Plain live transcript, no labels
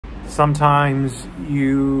Sometimes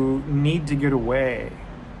you need to get away.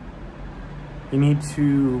 You need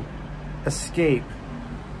to escape,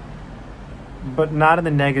 but not in the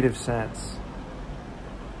negative sense.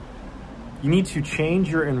 You need to change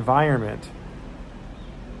your environment.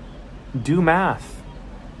 Do math.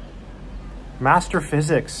 Master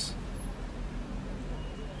physics.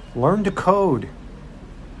 Learn to code.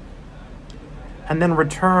 And then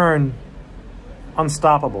return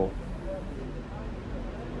unstoppable.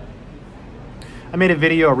 I made a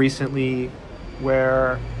video recently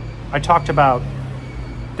where I talked about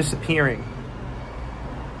disappearing,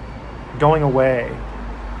 going away.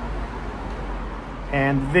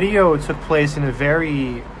 And the video took place in a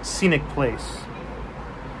very scenic place,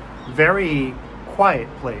 very quiet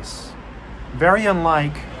place, very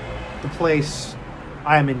unlike the place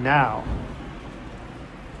I am in now.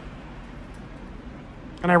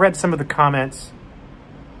 And I read some of the comments,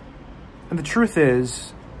 and the truth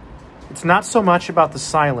is, it's not so much about the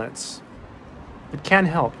silence. It can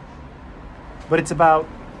help, but it's about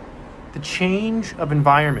the change of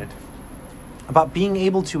environment, about being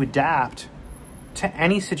able to adapt to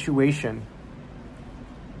any situation.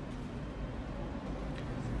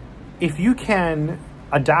 If you can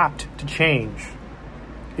adapt to change,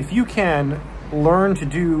 if you can learn to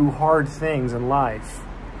do hard things in life,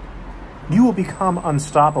 you will become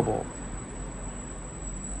unstoppable.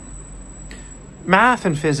 Math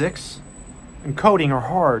and physics and coding are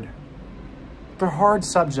hard. They're hard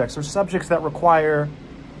subjects. They're subjects that require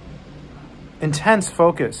intense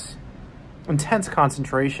focus, intense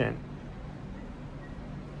concentration.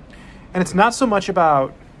 And it's not so much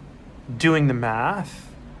about doing the math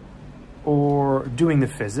or doing the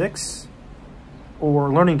physics or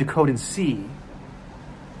learning to code in C.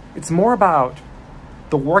 It's more about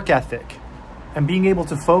the work ethic and being able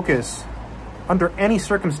to focus under any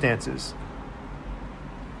circumstances.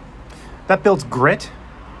 That builds grit,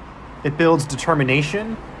 it builds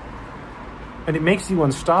determination, and it makes you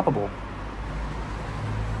unstoppable.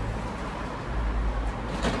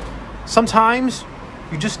 Sometimes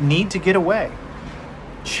you just need to get away.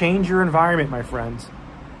 Change your environment, my friends.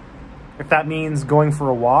 If that means going for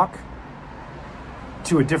a walk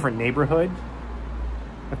to a different neighborhood,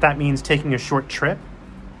 if that means taking a short trip,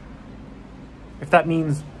 if that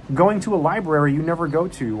means going to a library you never go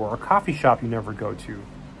to or a coffee shop you never go to,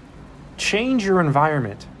 change your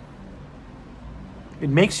environment. It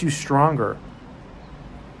makes you stronger.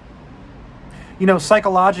 You know,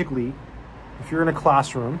 psychologically, if you're in a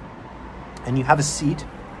classroom and you have a seat,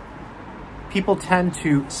 people tend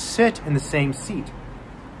to sit in the same seat.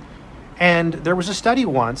 And there was a study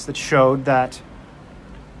once that showed that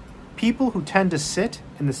people who tend to sit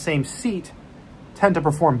in the same seat tend to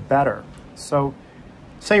perform better. So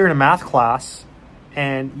say you're in a math class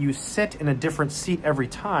and you sit in a different seat every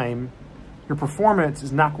time, your performance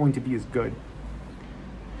is not going to be as good.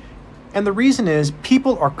 And the reason is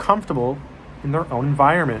people are comfortable in their own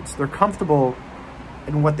environments. They're comfortable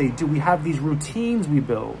in what they do. We have these routines we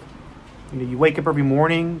build. You know, you wake up every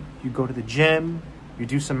morning, you go to the gym, you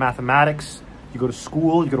do some mathematics, you go to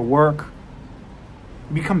school, you go to work.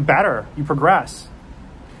 You become better, you progress.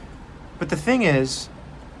 But the thing is,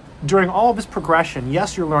 during all of this progression,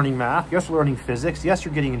 yes, you're learning math, yes, you're learning physics, yes,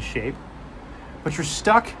 you're getting in shape, but you're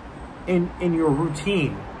stuck in your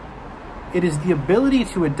routine. It is the ability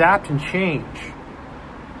to adapt and change.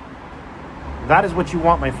 That is what you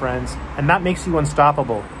want, my friends, and that makes you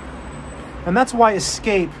unstoppable. And that's why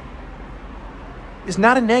escape is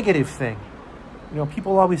not a negative thing. You know,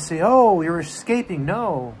 people always say, oh, you're escaping.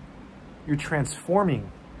 No, you're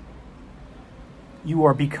transforming. You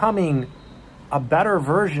are becoming a better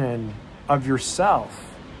version of yourself.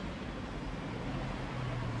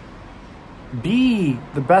 Be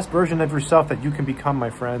the best version of yourself that you can become, my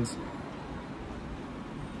friends.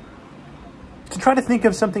 So try to think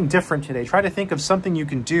of something different today. Try to think of something you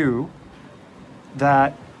can do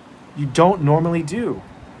that you don't normally do.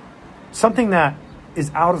 Something that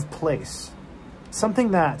is out of place.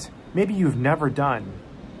 Something that maybe you've never done.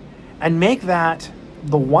 And make that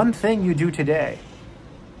the one thing you do today.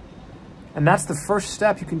 And that's the first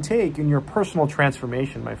step you can take in your personal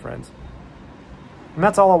transformation, my friends. And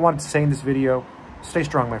that's all I wanted to say in this video. Stay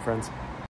strong, my friends.